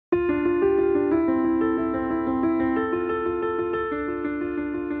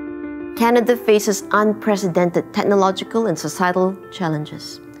Canada faces unprecedented technological and societal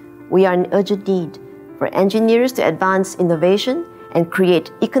challenges. We are in urgent need for engineers to advance innovation and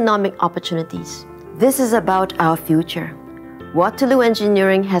create economic opportunities. This is about our future. Waterloo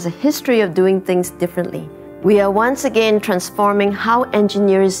Engineering has a history of doing things differently. We are once again transforming how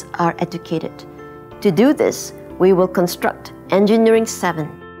engineers are educated. To do this, we will construct Engineering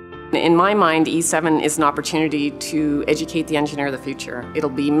 7. In my mind, E7 is an opportunity to educate the engineer of the future. It'll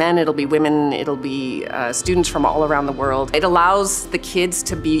be men, it'll be women, it'll be students from all around the world. It allows the kids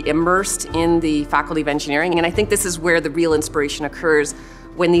to be immersed in the Faculty of Engineering, and I think this is where the real inspiration occurs,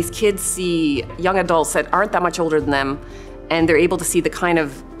 when these kids see young adults that aren't that much older than them, and they're able to see the kind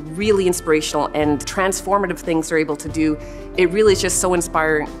of really inspirational and transformative things they're able to do. It really is just so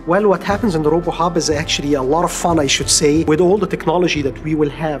inspiring. Well, what happens in the RoboHub is actually a lot of fun, I should say. With all the technology that we will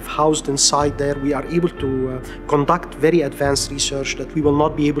have housed inside there, we are able to conduct very advanced research that we will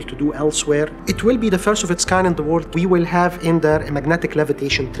not be able to do elsewhere. It will be the first of its kind in the world. We will have in there a magnetic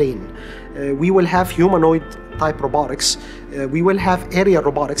levitation train. We will have humanoid type robotics. We will have aerial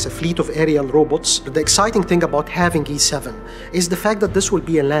robotics, a fleet of aerial robots. The exciting thing about having E7 is the fact that this will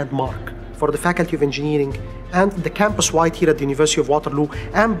be a landmark for the Faculty of Engineering and the campus-wide here at the University of Waterloo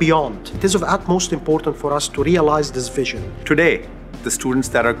and beyond. It is of utmost importance for us to realize this vision. Today, the students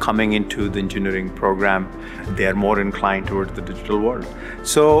that are coming into the engineering program, they are more inclined towards the digital world.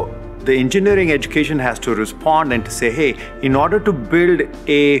 So the engineering education has to respond and to say, hey, in order to build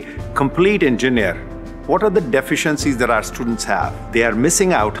a complete engineer, what are the deficiencies that our students have? They are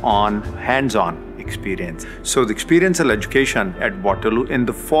missing out on hands-on experience. So the experiential education at Waterloo in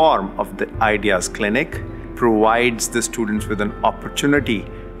the form of the Ideas Clinic provides the students with an opportunity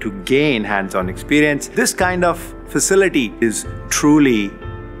to gain hands-on experience. This kind of facility is truly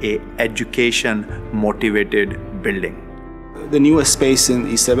an education-motivated building. The newest space in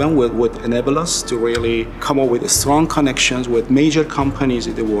E7 would enable us to really come up with strong connections with major companies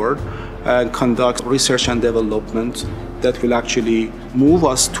in the world and conduct research and development that will actually move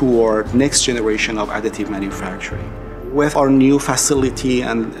us toward next generation of additive manufacturing. With our new facility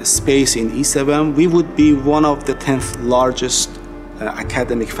and space in E7, we would be one of the 10th largest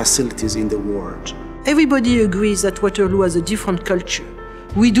academic facilities in the world. Everybody agrees that Waterloo has a different culture.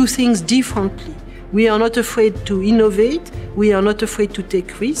 We do things differently. We are not afraid to innovate, we are not afraid to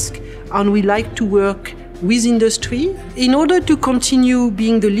take risks, and we like to work with industry. In order to continue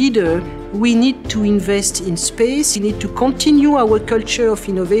being the leader, we need to invest in space, we need to continue our culture of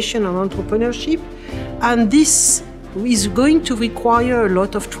innovation and entrepreneurship, and this is going to require a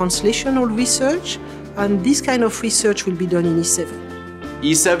lot of translational research, and this kind of research will be done in E7.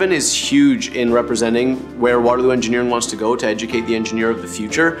 E7 is huge in representing where Waterloo Engineering wants to go to educate the engineer of the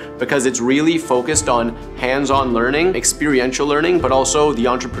future, because it's really focused on hands-on learning, experiential learning, but also the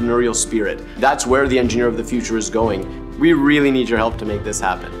entrepreneurial spirit. That's where the engineer of the future is going. We really need your help to make this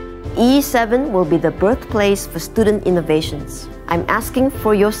happen. E7 will be the birthplace for student innovations. I'm asking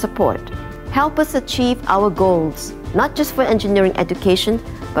for your support. Help us achieve our goals, not just for engineering education,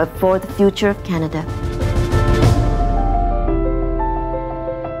 but for the future of Canada.